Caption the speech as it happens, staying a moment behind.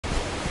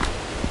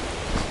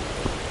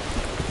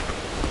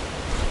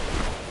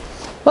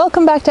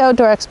Welcome back to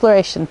Outdoor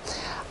Exploration.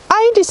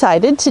 I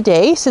decided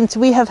today, since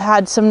we have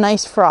had some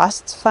nice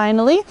frosts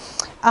finally,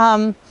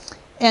 and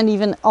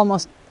even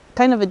almost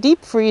kind of a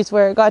deep freeze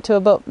where it got to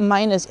about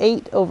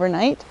 -8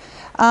 overnight.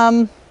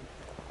 That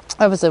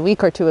was a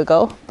week or two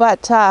ago,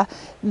 but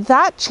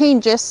that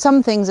changes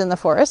some things in the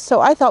forest.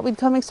 So I thought we'd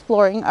come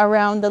exploring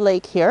around the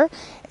lake here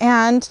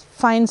and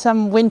find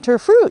some winter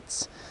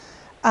fruits.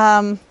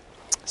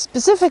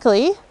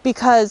 Specifically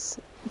because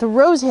the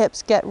rose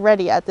hips get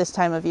ready at this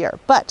time of year.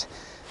 But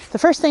the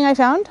first thing I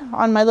found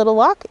on my little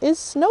walk is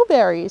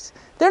snowberries.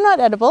 They're not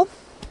edible,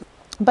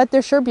 but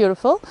they're sure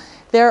beautiful.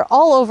 They're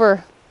all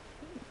over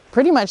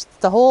pretty much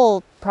the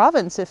whole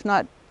province, if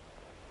not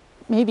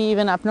maybe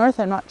even up north,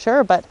 I'm not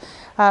sure. But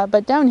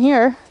down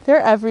here, they're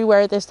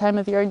everywhere this time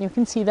of year, and you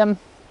can see them,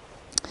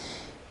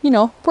 you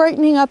know,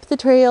 brightening up the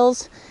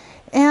trails.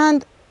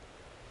 And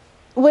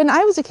when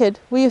I was a kid,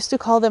 we used to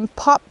call them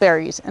pop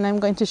berries, and I'm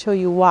going to show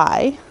you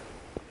why.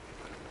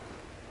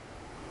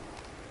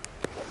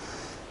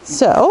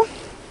 So,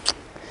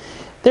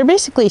 they're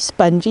basically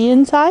spongy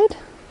inside.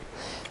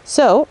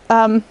 So,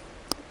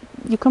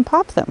 you can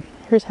pop them.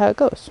 Here's how it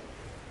goes.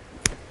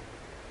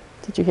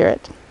 Did you hear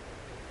it?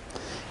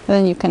 And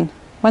then you can,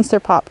 once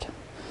they're popped,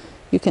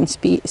 you can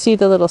see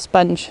the little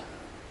sponge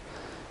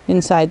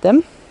inside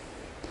them,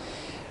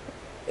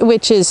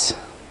 which is,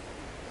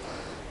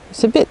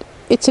 it's a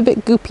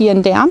bit goopy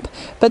and damp,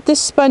 but this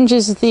sponge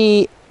is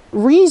the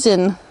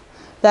reason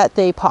that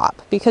they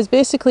pop, because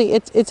basically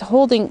it's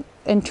holding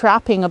and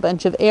trapping a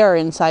bunch of air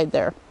inside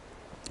there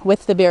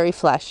with the berry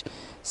flesh.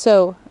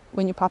 So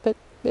when you pop it,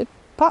 it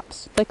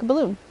pops like a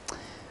balloon.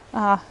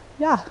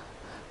 Yeah,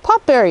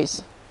 pop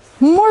berries,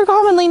 more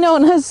commonly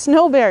known as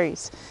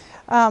snowberries.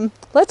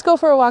 Let's go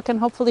for a walk and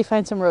hopefully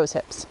find some rose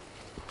hips.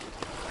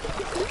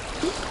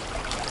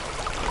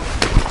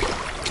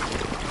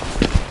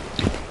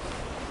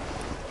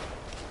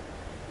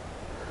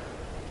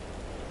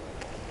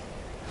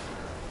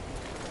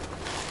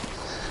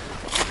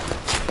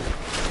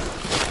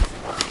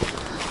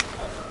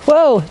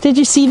 Whoa, did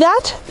you see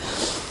that?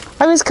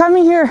 I was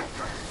coming here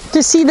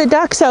to see the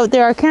ducks out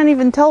there. I can't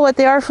even tell what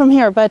they are from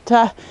here, but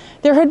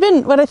there had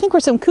been what I think were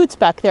some coots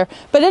back there.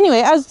 But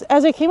anyway, as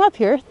I came up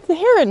here, the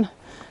heron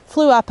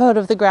flew up out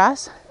of the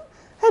grass.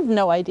 I had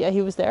no idea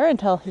he was there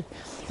until he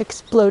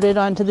exploded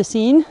onto the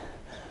scene.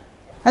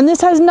 And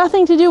this has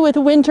nothing to do with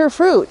winter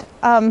fruit.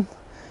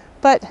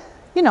 But,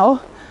 you know,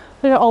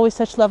 there are always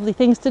such lovely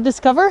things to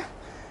discover.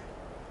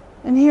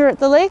 And here at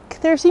the lake,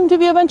 there seem to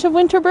be a bunch of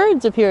winter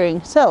birds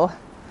appearing. So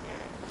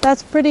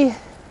that's pretty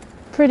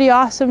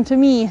awesome to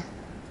me.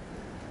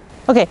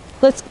 Okay,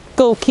 let's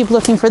go keep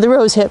looking for the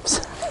rose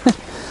hips.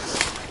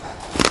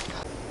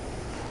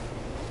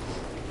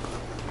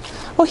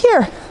 Oh,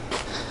 here,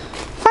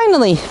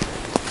 finally,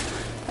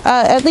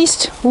 at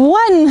least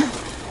one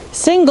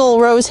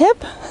single rose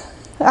hip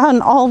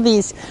on all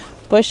these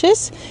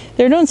bushes.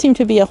 There don't seem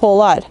to be a whole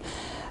lot,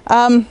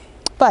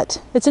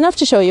 but it's enough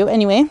to show you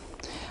anyway.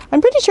 I'm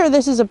pretty sure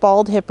this is a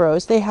bald hip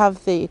rose. They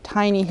have the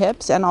tiny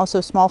hips and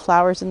also small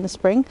flowers in the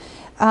spring.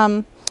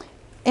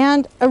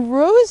 And a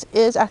rose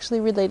is actually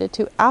related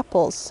to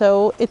apples.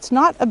 So it's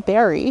not a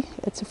berry,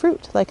 it's a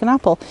fruit like an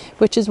apple,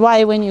 which is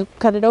why when you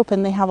cut it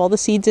open, they have all the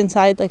seeds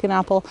inside like an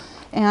apple.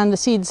 And the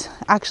seeds,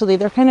 actually,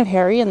 they're kind of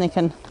hairy and they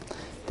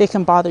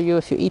can bother you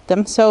if you eat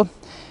them. So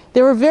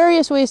there were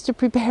various ways to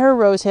prepare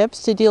rose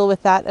hips to deal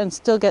with that and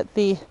still get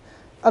the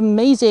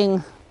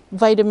amazing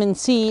vitamin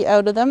C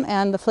out of them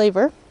and the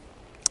flavor.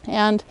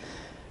 And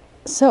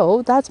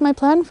so that's my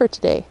plan for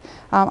today.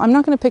 I'm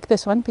not going to pick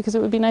this one because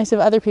it would be nice if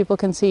other people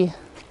can see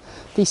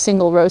the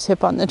single rose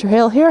hip on the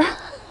trail here.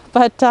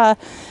 But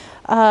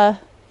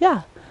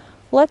yeah,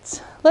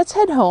 let's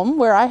head home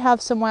where I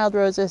have some wild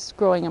roses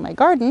growing in my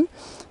garden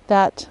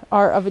that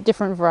are of a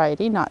different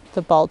variety, not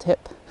the bald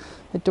hip,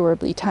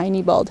 adorably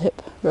tiny bald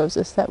hip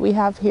roses that we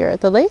have here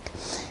at the lake,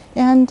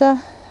 and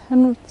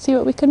see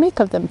what we can make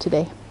of them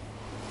today.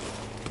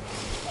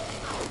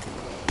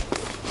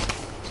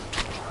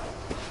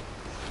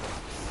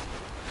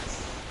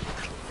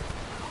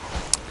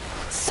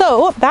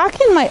 So back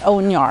in my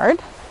own yard,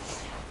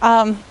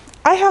 I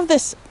have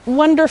this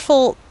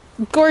wonderful,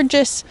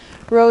 gorgeous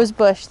rose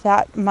bush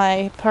that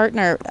my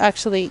partner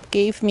actually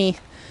gave me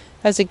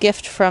as a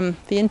gift from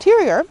the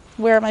interior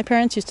where my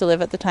parents used to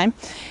live at the time.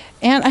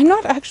 And I'm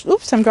not actually,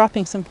 oops, I'm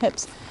dropping some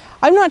hips.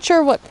 I'm not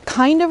sure what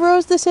kind of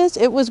rose this is.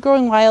 It was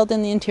growing wild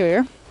in the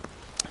interior.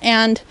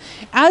 And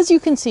as you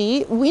can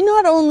see, we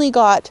not only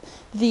got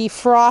the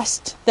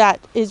frost that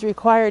is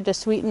required to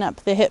sweeten up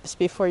the hips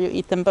before you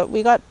eat them, but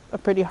we got a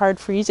pretty hard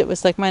freeze. It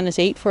was like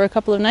 -8 for a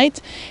couple of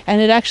nights,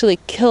 and it actually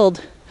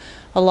killed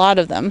a lot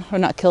of them, or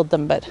not killed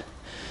them, but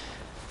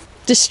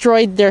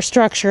destroyed their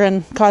structure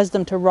and caused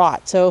them to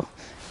rot. So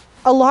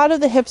a lot of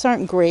the hips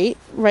aren't great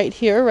right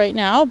here, right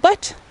now,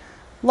 but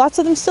lots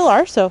of them still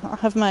are. So I'll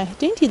have my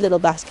dainty little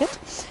basket,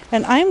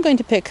 and I'm going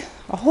to pick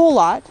a whole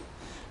lot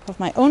of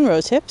my own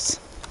rose hips.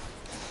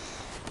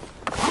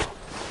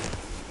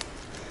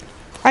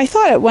 I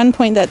thought at one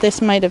point that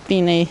this might have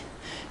been a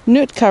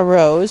Nootka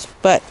rose,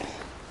 but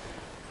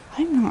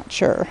I'm not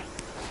sure.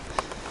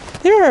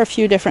 There are a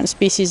few different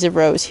species of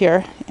rose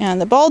here, and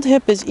the bald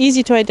hip is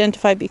easy to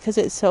identify because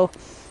it's so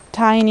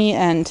tiny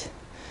and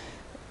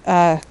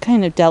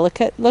kind of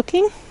delicate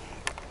looking.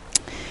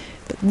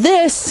 But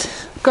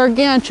this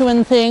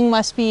gargantuan thing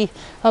must be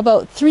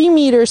about 3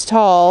 meters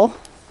tall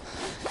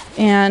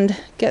and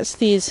gets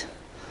these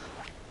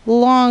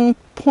long,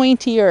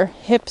 pointier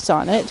hips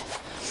on it.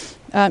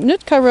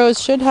 Nootka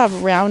rose should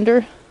have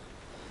rounder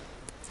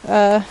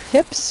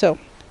hips, so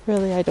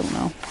really I don't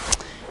know.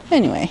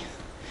 Anyway,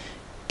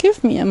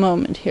 give me a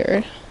moment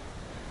here.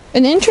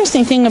 An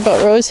interesting thing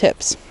about rose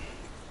hips,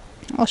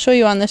 I'll show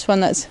you on this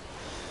one that's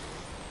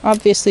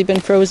obviously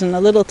been frozen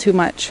a little too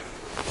much.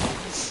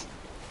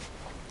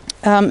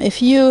 I'm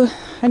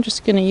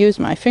just going to use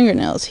my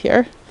fingernails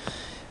here,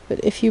 but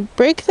if you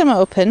break them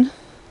open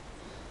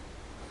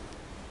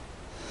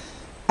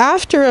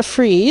after a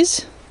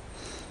freeze,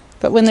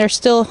 but when they're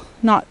still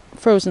not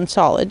frozen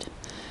solid,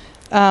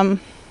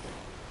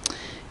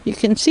 you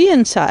can see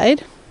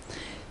inside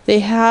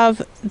they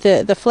have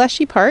the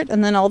fleshy part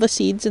and then all the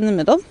seeds in the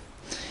middle.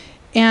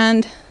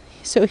 And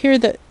so here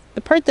the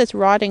part that's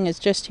rotting is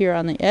just here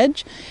on the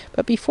edge,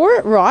 but before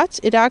it rots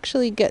it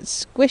actually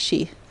gets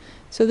squishy.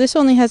 So this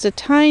only has a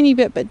tiny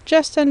bit, but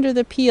just under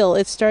the peel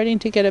it's starting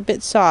to get a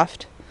bit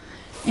soft.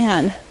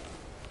 And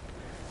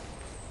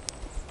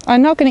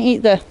I'm not going to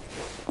eat the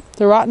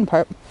rotten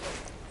part,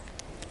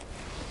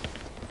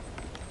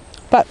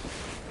 but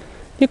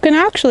you can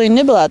actually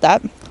nibble at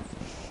that,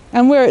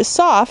 and where it's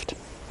soft,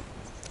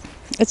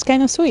 it's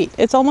kind of sweet.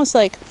 It's almost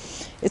like,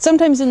 it's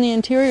sometimes in the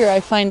interior I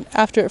find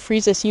after it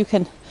freezes you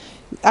can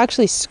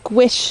actually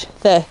squish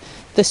the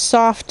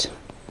soft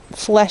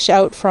flesh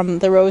out from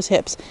the rose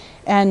hips,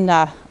 and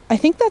I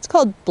think that's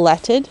called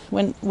bletted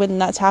when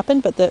that's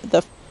happened, but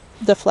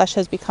the flesh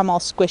has become all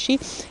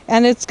squishy,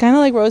 and it's kind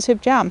of like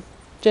rosehip jam.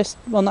 Just,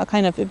 well, not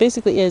kind of, it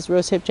basically is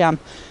rosehip jam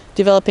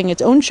developing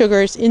its own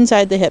sugars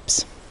inside the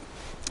hips.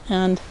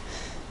 And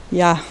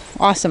yeah,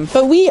 awesome.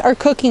 But we are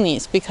cooking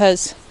these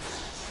because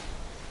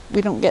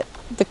we don't get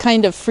the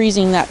kind of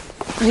freezing that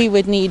we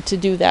would need to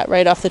do that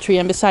right off the tree,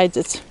 and besides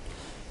it's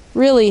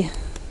really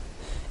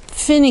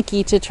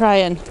finicky to try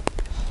and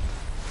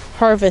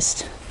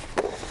harvest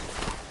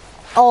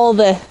all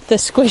the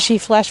squishy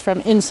flesh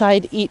from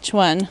inside each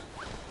one,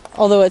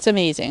 although it's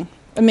amazing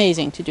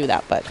to do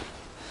that. But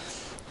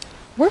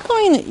we're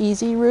going the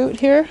easy route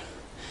here.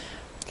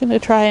 I'm going to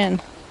try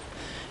and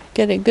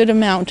get a good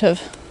amount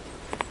of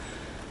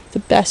the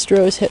best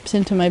rose hips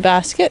into my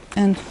basket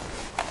and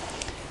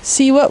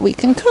see what we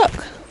can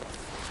cook.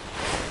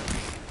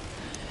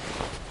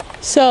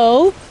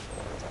 So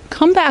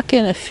come back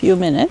in a few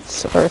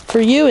minutes, or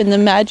for you in the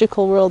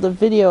magical world of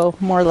video,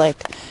 more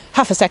like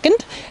half a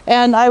second,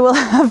 and I will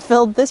have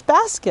filled this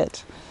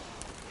basket,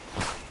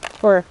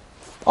 or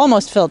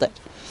almost filled it.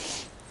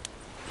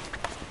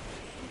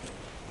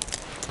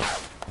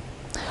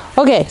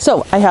 Okay,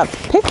 so I have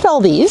picked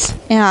all these,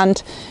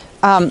 and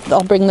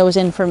I'll bring those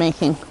in for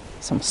making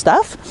some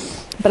stuff.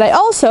 But I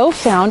also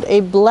found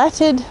a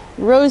bletted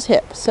rose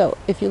hip. So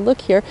if you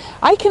look here,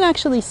 I can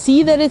actually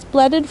see that it's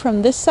bletted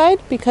from this side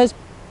because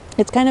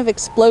it's kind of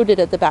exploded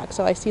at the back.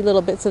 So I see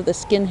little bits of the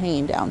skin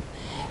hanging down.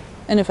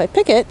 And if I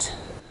pick it,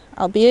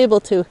 I'll be able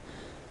to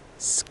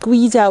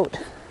squeeze out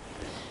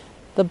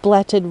the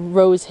bletted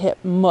rose hip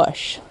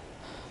mush,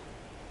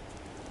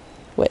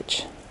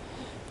 which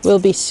will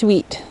be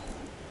sweet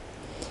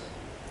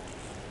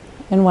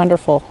and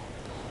wonderful,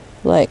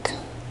 like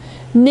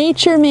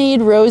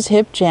nature-made rose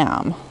hip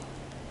jam,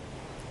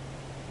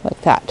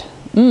 like that.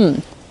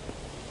 Yum.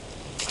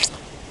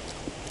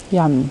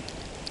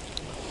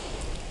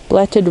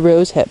 Bletted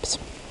rose hips.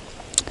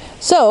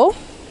 So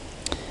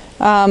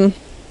I'm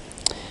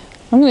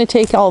going to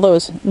take all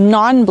those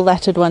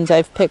non-bletted ones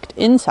I've picked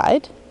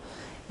inside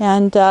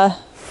and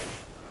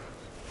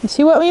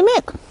see what we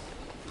make.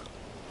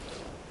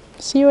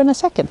 See you in a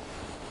second.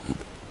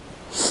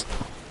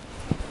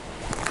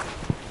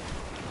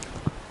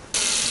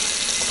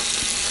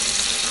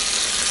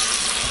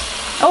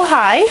 Oh,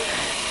 hi.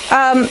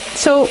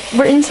 So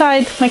we're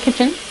inside my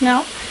kitchen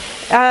now,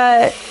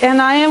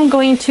 and I am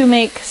going to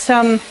make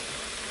some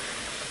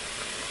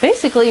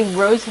basically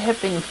rose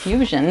hip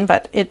infusion,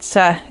 but it's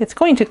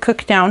going to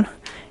cook down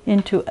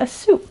into a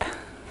soup.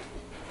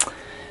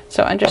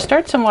 So I just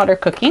start some water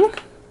cooking,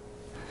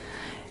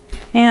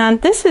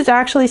 and this is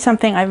actually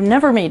something I've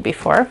never made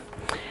before.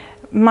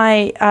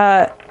 My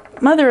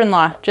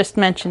mother-in-law just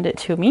mentioned it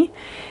to me,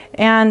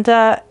 and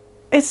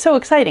it's so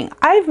exciting.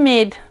 I've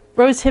made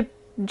rose hip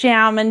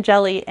jam and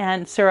jelly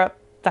and syrup.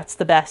 That's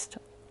the best.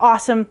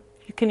 Awesome.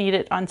 You can eat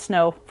it on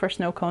snow for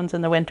snow cones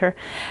in the winter.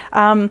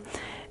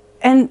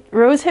 And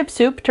rose hip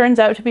soup turns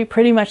out to be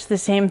pretty much the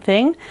same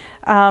thing.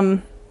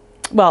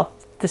 Well,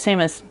 the same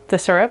as the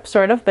syrup,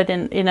 sort of, but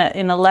in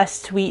a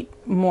less sweet,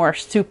 more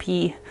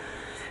soupy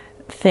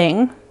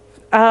thing.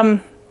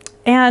 And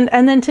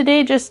then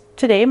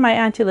today, my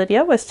Auntie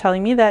Lydia was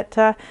telling me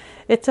that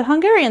it's a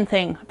Hungarian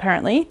thing,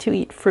 apparently, to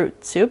eat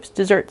fruit soups,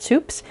 dessert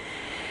soups.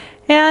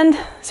 And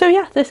so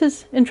yeah, this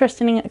is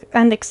interesting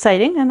and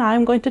exciting, and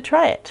I'm going to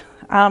try it.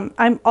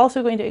 I'm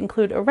also going to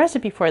include a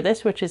recipe for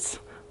this, which is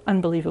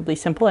unbelievably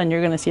simple, and you're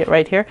going to see it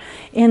right here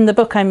in the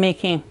book I'm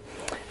making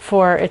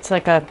for, it's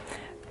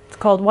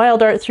called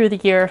Wild Art Through the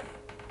Year.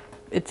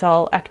 It's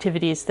all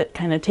activities that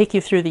kind of take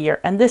you through the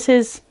year. And this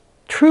is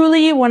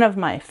truly one of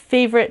my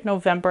favorite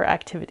November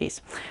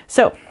activities.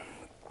 So,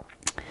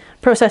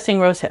 processing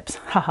rose hips.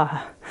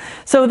 Haha.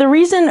 So the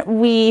reason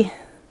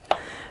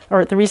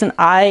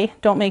I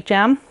don't make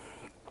jam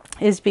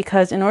is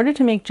because in order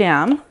to make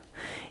jam,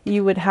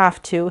 you would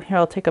have to, here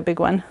I'll take a big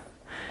one,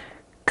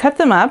 cut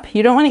them up.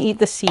 You don't want to eat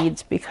the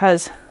seeds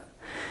because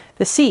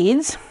the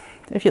seeds,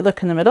 if you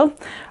look in the middle,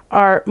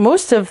 are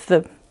most of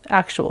the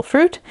actual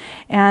fruit,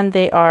 and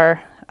they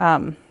are,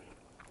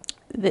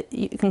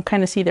 you can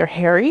kind of see they're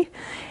hairy,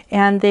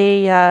 and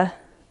they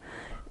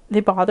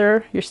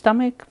bother your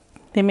stomach.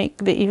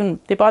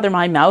 They bother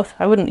my mouth.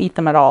 I wouldn't eat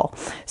them at all.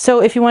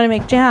 So if you want to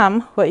make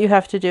jam, what you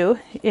have to do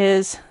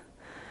is,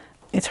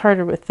 it's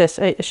harder with this.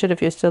 I should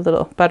have used a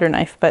little butter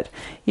knife, but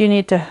you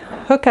need to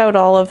hook out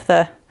all of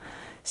the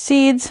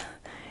seeds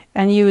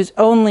and use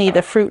only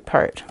the fruit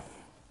part.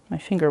 My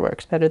finger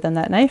works better than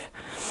that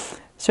knife.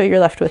 So you're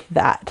left with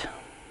that.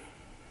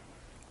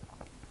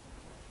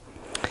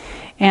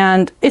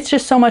 And it's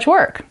just so much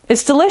work.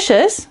 It's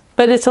delicious,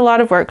 but it's a lot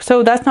of work.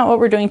 So that's not what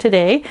we're doing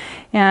today,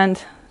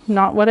 and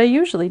not what I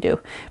usually do.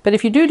 But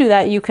if you do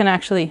that, you can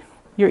actually,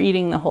 you're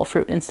eating the whole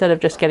fruit instead of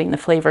just getting the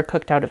flavor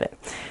cooked out of it.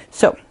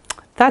 So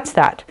that's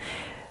that.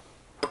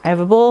 I have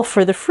a bowl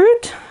for the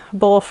fruit, a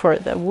bowl for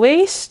the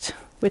waste,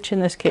 which in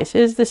this case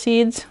is the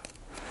seeds.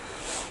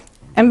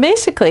 And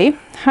basically,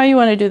 how you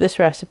want to do this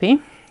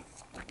recipe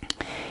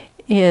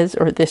is,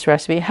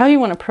 how you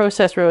want to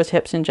process rose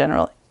hips in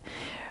general.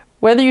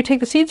 Whether you take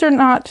the seeds or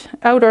not,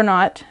 out or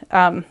not,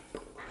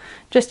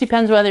 just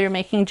depends whether you're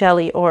making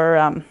jelly or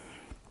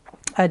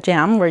a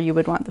jam where you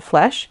would want the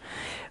flesh.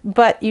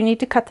 But you need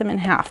to cut them in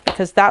half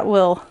because that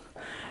will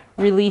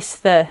release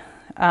the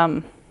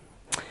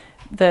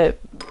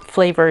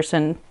flavors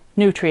and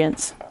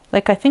nutrients.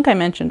 Like I think I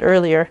mentioned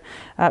earlier,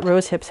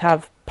 rose hips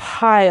have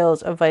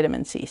piles of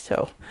vitamin C,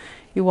 so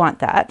you want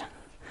that.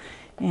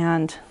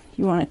 And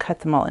you want to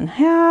cut them all in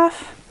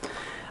half.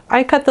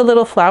 I cut the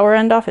little flower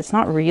end off. It's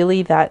not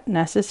really that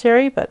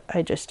necessary, but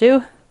I just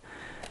do.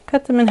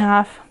 Cut them in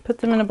half, put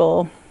them in a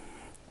bowl.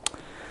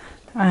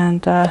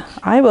 And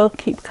I will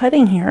keep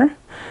cutting here.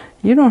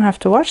 You don't have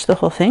to watch the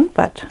whole thing,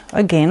 but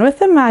again, with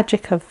the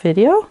magic of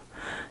video,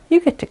 you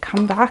get to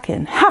come back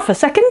in half a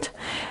second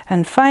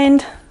and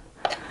find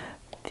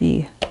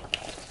the,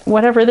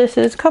 whatever this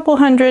is, couple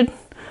hundred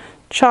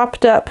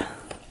chopped up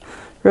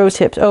rose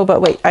hips. Oh,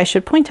 but wait, I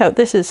should point out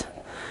this is,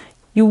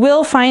 you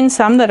will find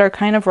some that are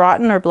kind of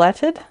rotten or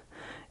bletted,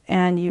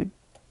 and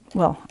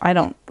well, I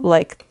don't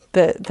like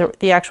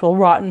the actual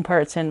rotten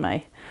parts in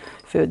my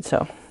food,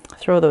 so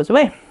throw those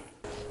away.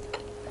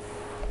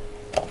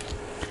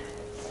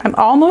 I'm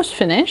almost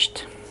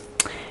finished,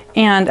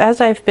 and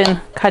as I've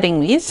been cutting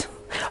these,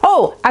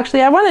 oh,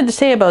 actually I wanted to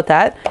say about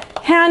that,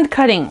 hand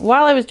cutting,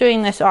 while I was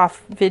doing this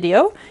off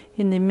video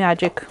in the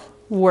magic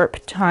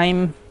warp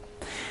time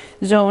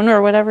zone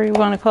or whatever you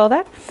want to call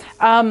that,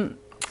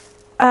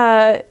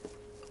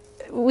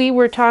 we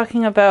were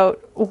talking about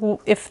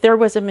if there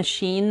was a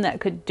machine that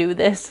could do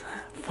this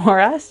for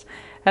us,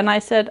 and I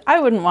said I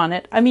wouldn't want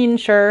it. I mean,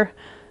 sure,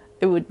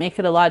 it would make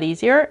it a lot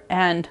easier,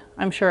 and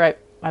I'm sure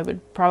I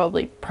would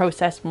probably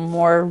process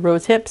more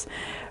rose hips,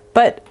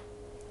 but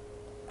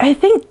I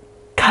think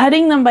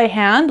cutting them by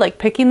hand, like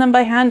picking them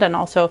by hand and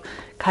also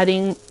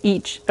cutting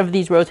each of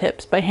these rose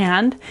hips by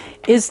hand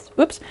is,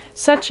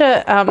 such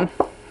a,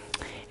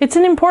 it's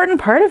an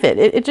important part of it.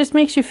 It just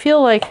makes you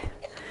feel like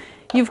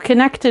you've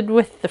connected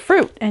with the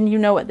fruit and you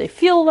know what they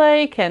feel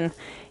like, and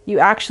you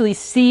actually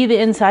see the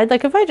inside.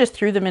 Like if I just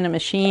threw them in a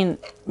machine,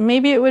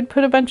 maybe it would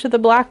put a bunch of the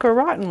black or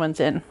rotten ones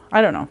in.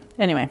 I don't know.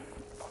 Anyway.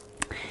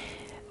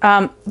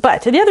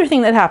 But the other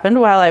thing that happened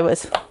while I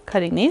was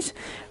cutting these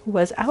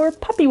was our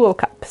puppy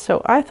woke up.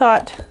 So I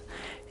thought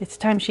it's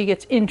time she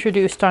gets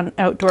introduced on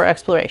outdoor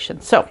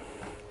exploration. So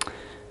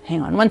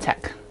hang on one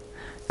sec.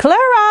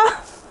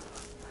 Clara!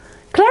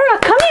 Clara,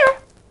 come here.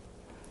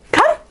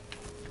 Come.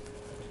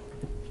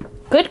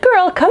 Good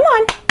girl, come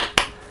on.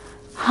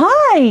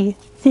 Hi,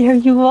 there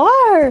you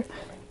are.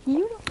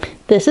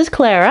 This is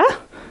Clara.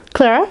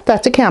 Clara,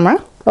 that's a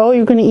camera. Oh,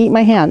 you're going to eat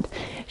my hand.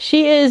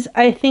 She is,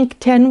 I think,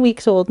 10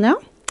 weeks old now.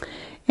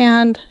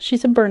 And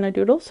she's a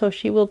Bernedoodle, so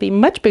she will be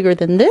much bigger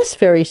than this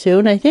very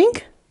soon, I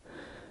think.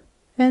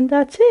 And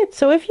that's it.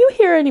 So if you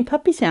hear any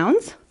puppy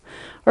sounds,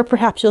 or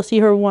perhaps you'll see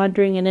her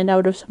wandering in and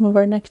out of some of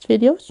our next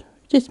videos,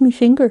 just my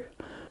finger.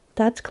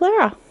 That's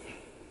Clara.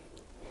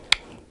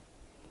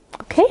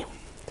 Okay,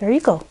 there you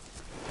go.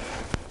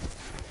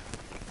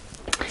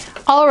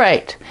 All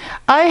right,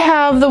 I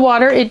have the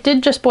water. It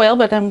did just boil,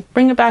 but I'm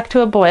bringing it back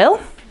to a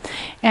boil.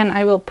 And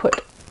I will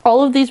put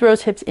all of these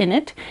rose hips in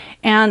it.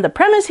 And the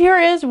premise here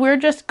is we're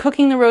just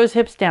cooking the rose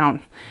hips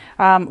down.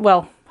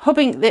 Well,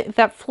 hoping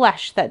that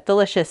flesh, that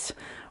delicious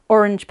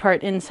orange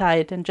part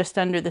inside and just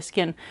under the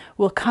skin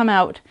will come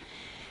out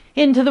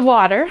into the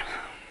water.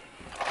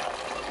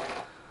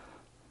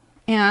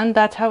 And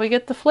that's how we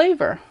get the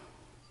flavor.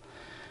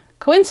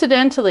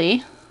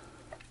 Coincidentally,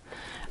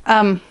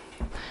 I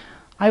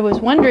was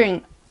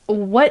wondering,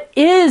 what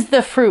is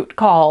the fruit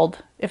called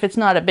if it's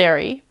not a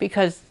berry?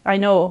 Because I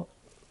know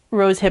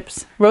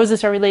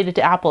roses are related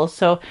to apples,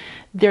 so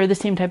they're the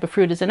same type of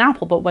fruit as an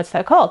apple, but what's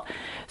that called?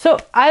 So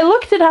I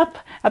looked it up.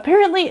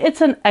 Apparently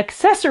it's an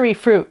accessory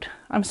fruit.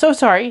 I'm so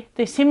sorry.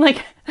 They seem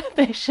like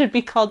they should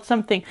be called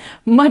something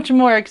much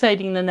more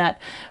exciting than that.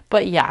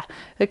 But yeah,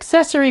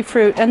 accessory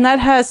fruit, and that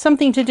has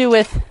something to do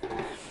with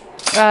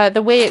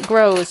the way it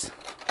grows,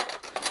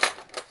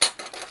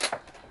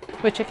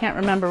 which I can't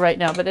remember right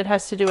now, but it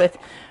has to do with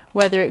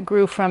whether it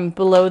grew from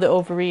below the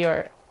ovary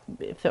or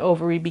if the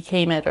ovary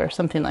became it or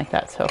something like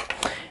that. So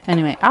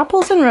anyway,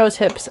 apples and rose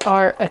hips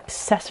are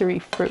accessory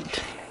fruit.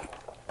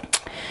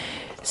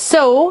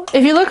 So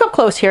if you look up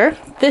close here,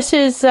 this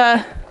is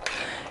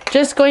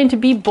just going to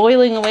be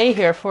boiling away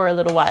here for a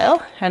little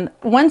while. And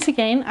once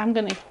again, I'm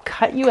going to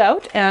cut you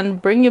out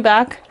and bring you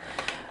back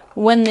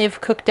when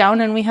they've cooked down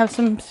and we have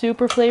some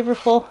super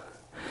flavorful,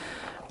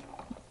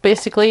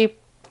 basically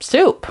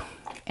soup.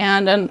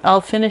 And then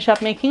I'll finish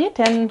up making it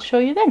and show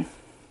you then.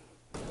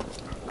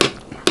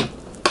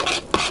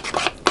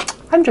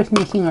 I'm just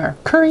making our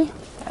curry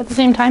at the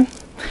same time.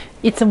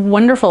 It's a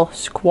wonderful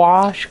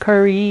squash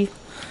curry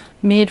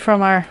made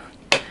from our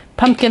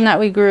pumpkin that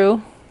we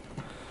grew,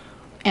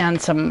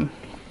 and some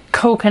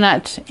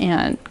coconut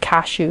and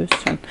cashews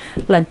and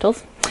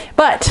lentils.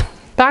 But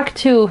back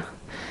to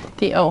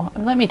the, oh,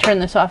 let me turn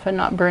this off and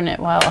not burn it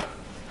while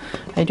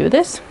I do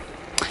this.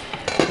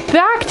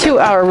 Back to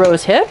our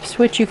rose hips,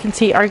 which you can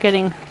see are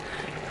getting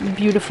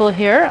beautiful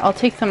here. I'll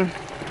take them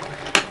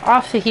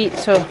off the heat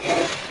so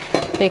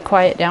they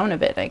quiet down a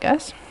bit, I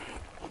guess.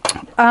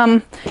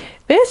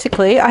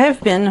 Basically, I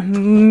have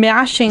been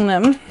mashing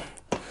them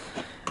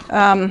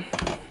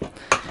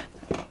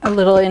a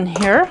little in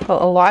here,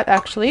 a lot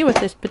actually, with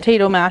this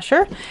potato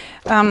masher.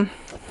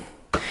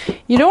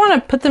 You don't want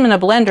to put them in a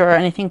blender or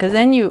anything, because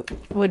then you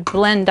would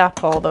blend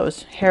up all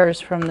those hairs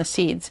from the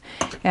seeds,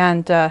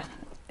 and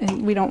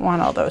we don't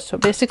want all those. So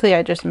basically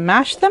I just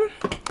mash them,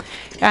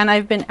 and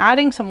I've been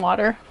adding some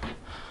water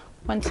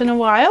once in a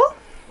while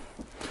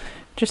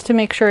just to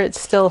make sure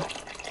it's still,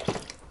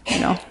 you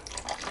know,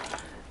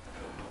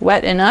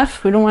 wet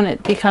enough. We don't want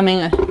it becoming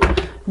a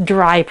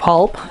dry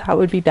pulp. That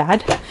would be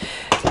bad.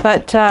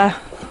 But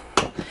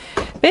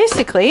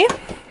basically,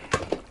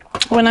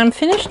 when I'm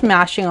finished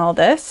mashing all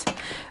this,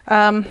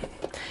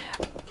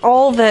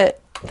 all the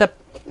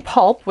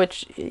pulp,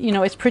 which, you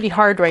know, is pretty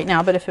hard right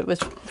now, but if it was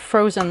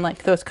frozen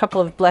like those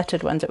couple of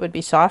bletted ones, it would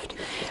be soft.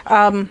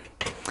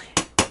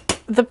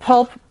 The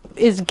pulp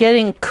is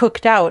getting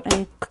cooked out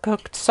and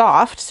cooked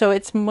soft, so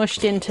it's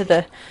mushed into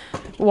the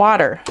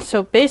water.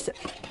 So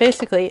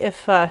basically,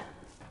 if I,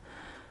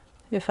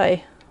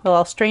 well,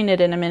 I'll strain it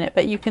in a minute,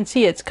 but you can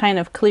see it's kind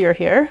of clear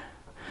here,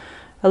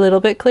 a little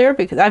bit clear,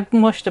 because I've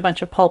mushed a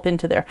bunch of pulp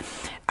into there.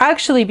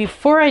 Actually,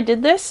 before I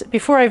did this,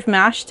 before I've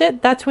mashed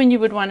it, that's when you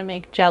would want to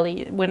make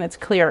jelly, when it's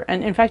clear.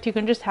 And in fact, you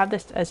can just have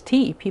this as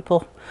tea.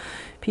 People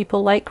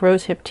like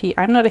rosehip tea.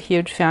 I'm not a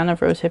huge fan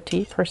of rosehip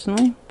tea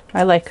personally.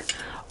 I like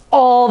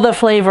all the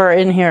flavor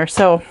in here,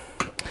 so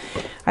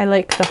I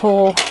like the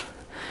whole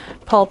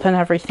pulp and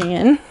everything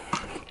in.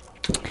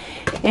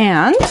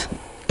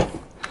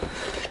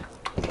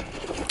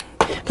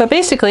 But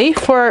basically,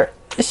 for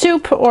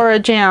soup or a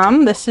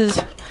jam, this is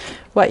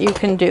what you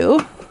can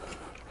do.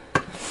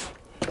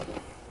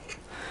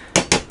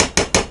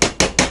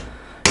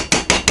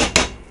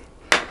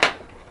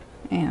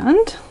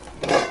 And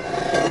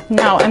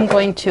now I'm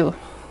going to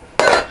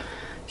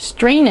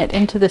strain it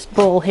into this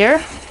bowl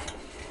here.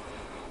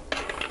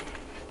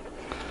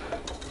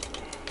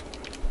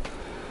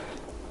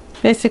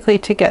 Basically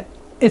to get,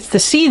 it's the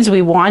seeds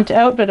we want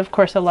out, but of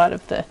course a lot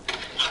of the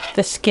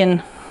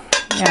skin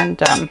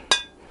and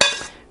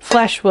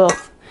flesh will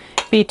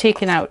be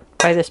taken out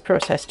by this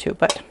process too.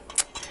 But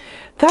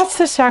that's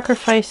the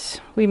sacrifice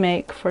we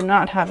make for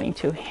not having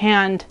to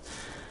hand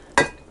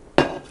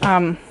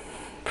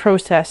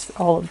process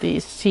all of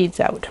these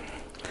seeds out.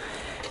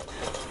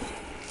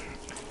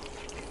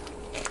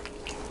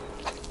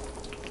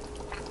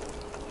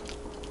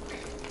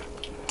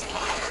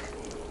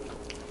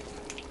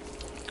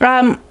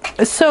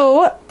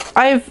 So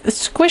I've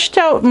squished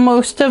out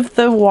most of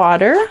the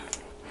water.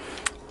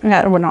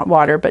 Well, not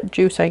water, but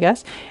juice, I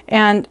guess.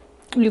 And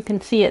you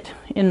can see it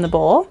in the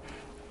bowl.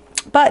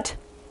 But,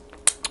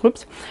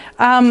 whoops,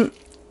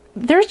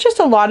 there's just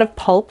a lot of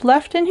pulp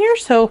left in here.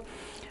 So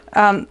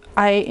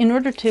in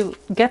order to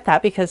get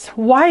that, because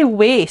why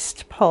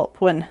waste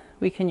pulp when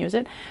we can use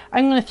it,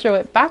 I'm going to throw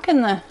it back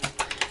in the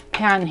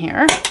pan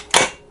here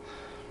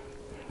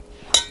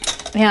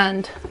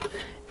and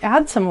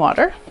add some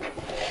water.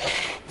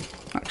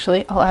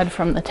 Actually, I'll add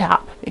from the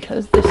tap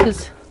because this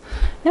is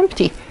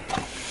empty.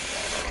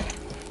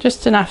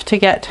 Just enough to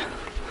get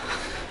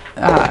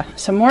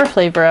some more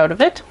flavor out of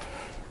it.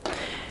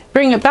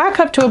 Bring it back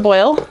up to a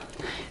boil.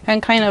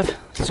 and kind of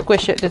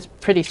squish it. It's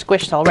pretty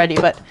squished already,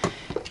 but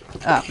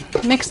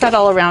mix that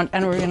all around,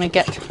 and we're going to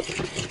get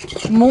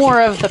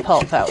more of the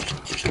pulp out.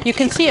 You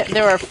can see it.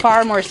 There are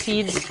far more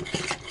seeds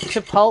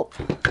to pulp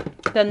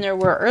than there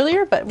were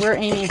earlier, but we're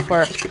aiming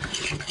for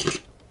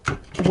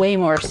way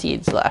more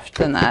seeds left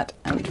than that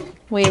and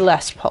way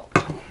less pulp.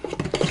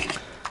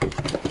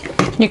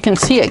 You can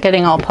see it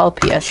getting all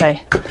pulpy as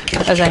I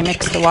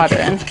mix the water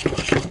in.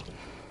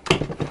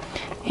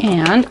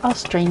 And I'll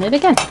strain it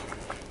again.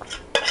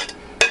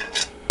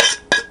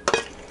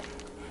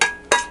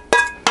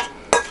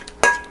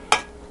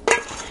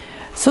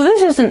 So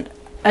this isn't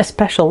a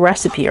special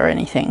recipe or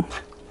anything.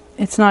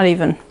 It's not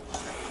even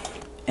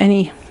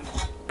any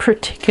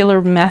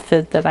particular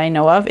method that I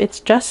know of.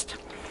 It's just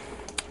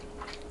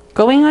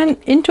going on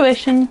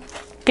intuition,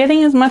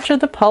 getting as much of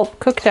the pulp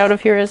cooked out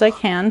of here as I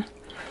can.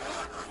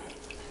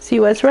 See,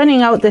 what's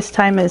running out this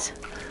time is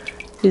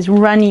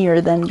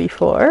runnier than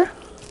before.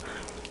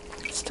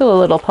 Still a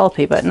little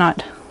pulpy, but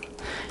not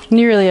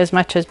nearly as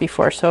much as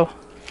before. So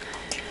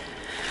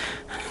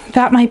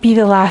that might be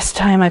the last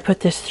time I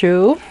put this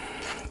through.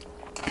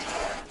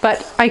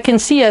 But I can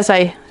see as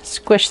I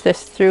squish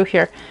this through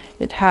here,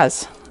 it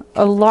has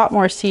a lot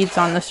more seeds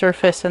on the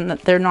surface, and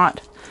that they're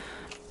not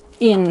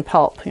in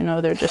pulp. You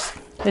know, they're just,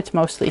 it's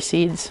mostly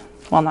seeds.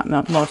 Well,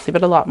 not mostly,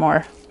 but a lot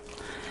more.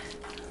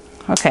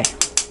 Okay.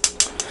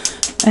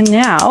 And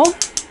now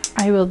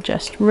I will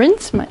just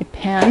rinse my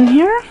pan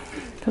here,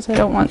 because I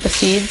don't want the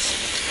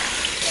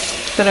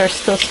seeds that are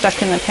still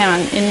stuck in the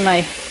pan in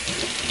my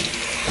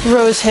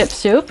rose hip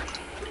soup.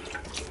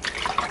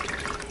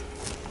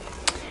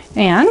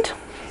 And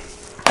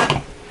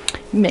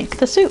make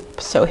the soup.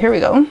 So here we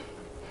go.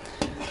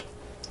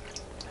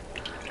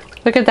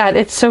 Look at that.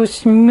 It's so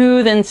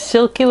smooth and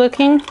silky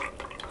looking.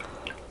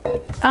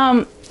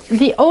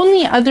 The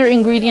only other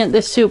ingredient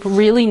this soup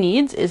really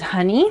needs is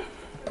honey.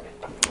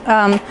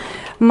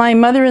 My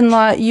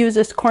mother-in-law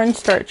uses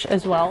cornstarch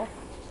as well.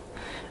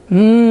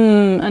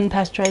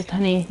 Unpasteurized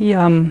honey,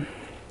 yum.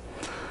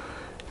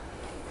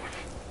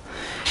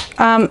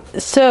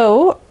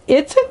 So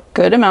it's a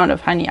good amount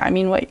of honey. I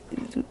mean,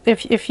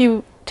 if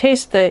you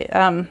taste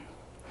the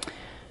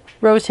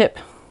rose hip,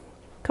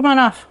 come on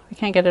off, I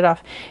can't get it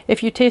off.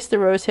 If you taste the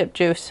rose hip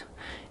juice,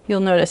 you'll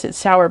notice it's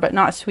sour, but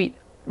not sweet,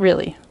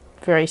 really,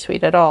 very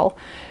sweet at all.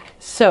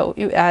 So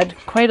you add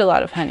quite a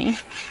lot of honey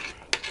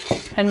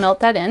and melt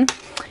that in,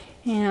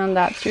 and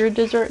that's your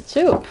dessert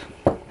soup.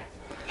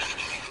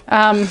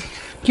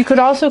 You could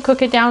also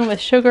cook it down with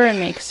sugar and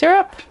make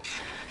syrup.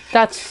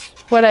 That's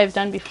what I've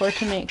done before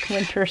to make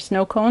winter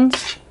snow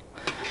cones.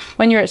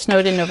 When you're at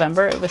Snowed in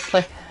November, it was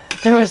like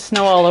there was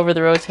snow all over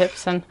the rose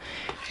hips, and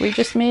we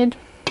just made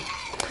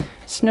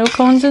snow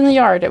cones in the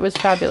yard. It was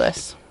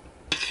fabulous.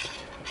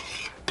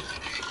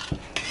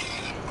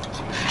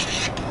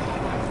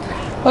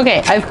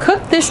 Okay, I've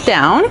cooked this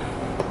down,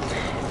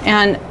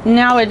 and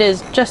now it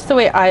is just the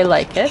way I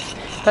like it,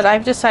 but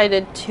I've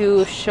decided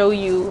to show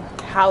you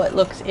how it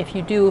looks if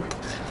you do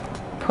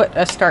put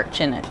a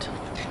starch in it.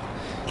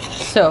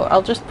 So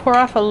I'll just pour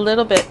off a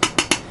little bit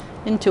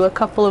into a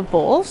couple of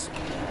bowls.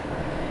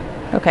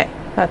 Okay,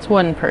 that's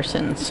one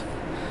person's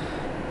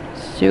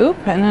soup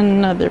and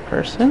another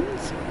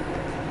person's.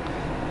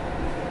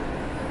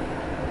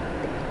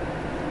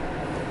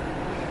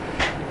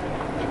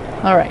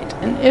 All right,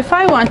 and if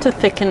I want to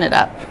thicken it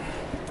up,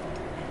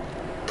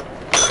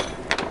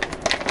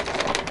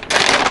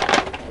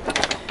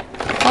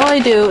 all I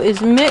do is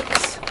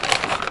mix,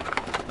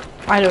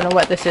 I don't know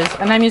what this is,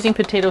 and I'm using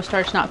potato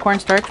starch, not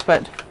cornstarch,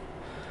 but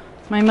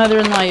my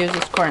mother-in-law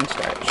uses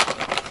cornstarch.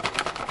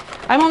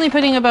 I'm only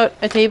putting about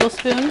a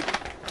tablespoon,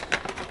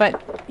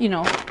 but you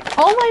know,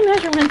 all my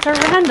measurements are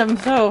random,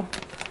 so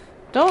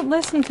don't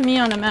listen to me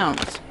on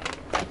amounts.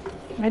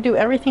 I do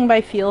everything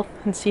by feel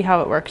and see how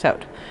it works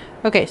out.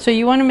 Okay, so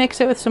you want to mix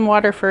it with some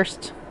water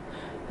first,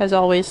 as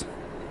always,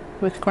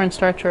 with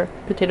cornstarch or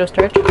potato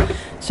starch,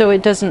 so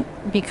it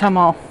doesn't become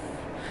all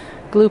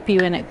gloopy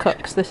when it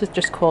cooks. This is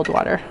just cold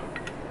water,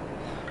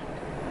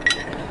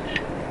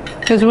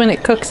 because when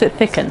it cooks it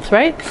thickens,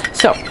 right?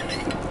 So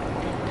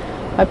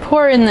I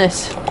pour in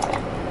this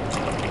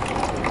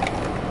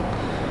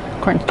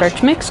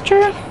cornstarch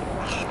mixture,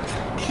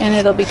 and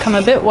it'll become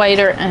a bit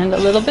whiter and a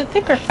little bit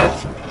thicker.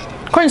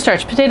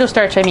 Cornstarch, potato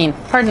starch, I mean.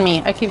 Pardon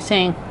me, I keep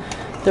saying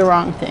the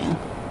wrong thing.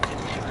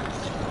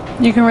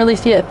 You can really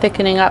see it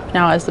thickening up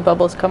now as the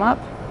bubbles come up.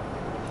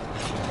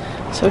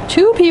 So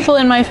 2 people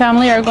in my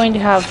family are going to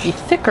have the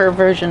thicker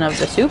version of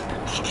the soup.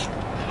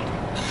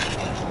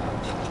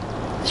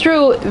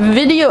 Through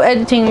video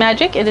editing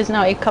magic, it is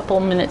now a couple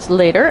minutes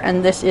later,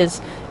 and this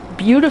is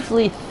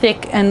beautifully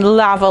thick and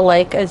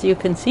lava-like, as you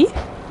can see.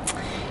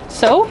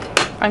 So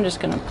I'm just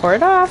going to pour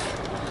it off.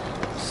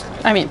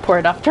 I mean, pour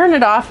it off, turn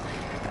it off,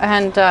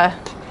 and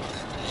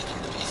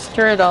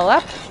stir it all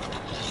up.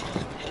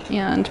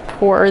 And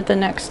pour the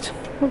next,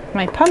 oh,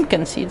 my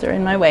pumpkin seeds are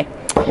in my way.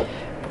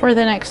 Pour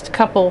the next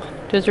couple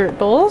dessert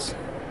bowls.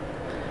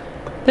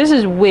 This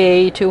is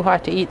way too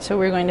hot to eat, so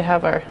we're going to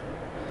have our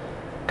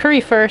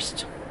curry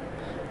first,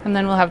 and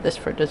then we'll have this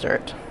for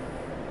dessert.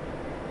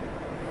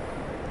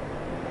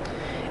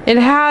 It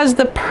has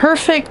the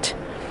perfect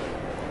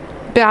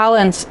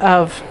balance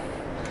of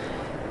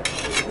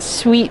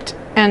sweet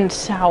and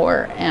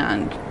sour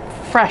and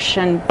fresh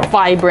and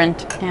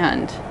vibrant,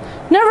 and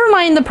never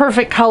mind the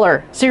perfect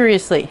color.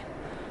 Seriously,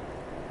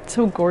 it's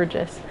so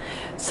gorgeous.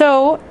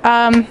 So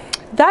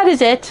that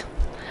is it.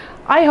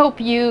 I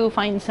hope you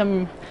find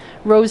some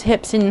rose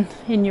hips in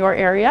your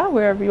area,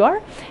 wherever you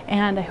are,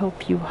 and I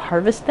hope you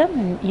harvest them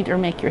and either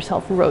make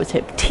yourself rose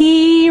hip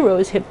tea,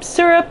 rose hip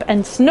syrup,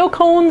 and snow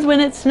cones when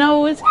it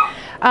snows,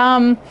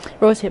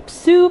 rose hip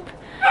soup,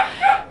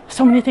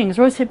 so many things,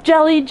 rose hip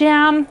jelly,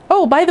 jam.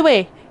 Oh, by the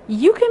way,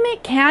 you can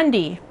make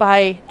candy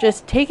by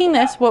just taking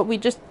this, what we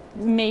just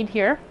made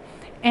here,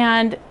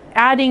 and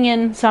adding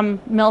in some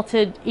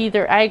melted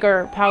either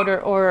agar powder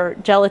or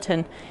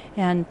gelatin,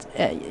 and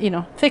you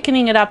know,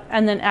 thickening it up,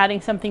 and then adding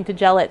something to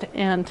gel it,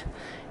 and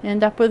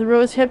end up with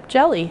rose hip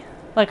jelly.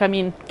 Like, I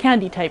mean,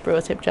 candy type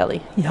rose hip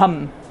jelly.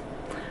 Yum.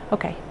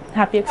 Okay,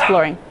 happy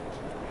exploring.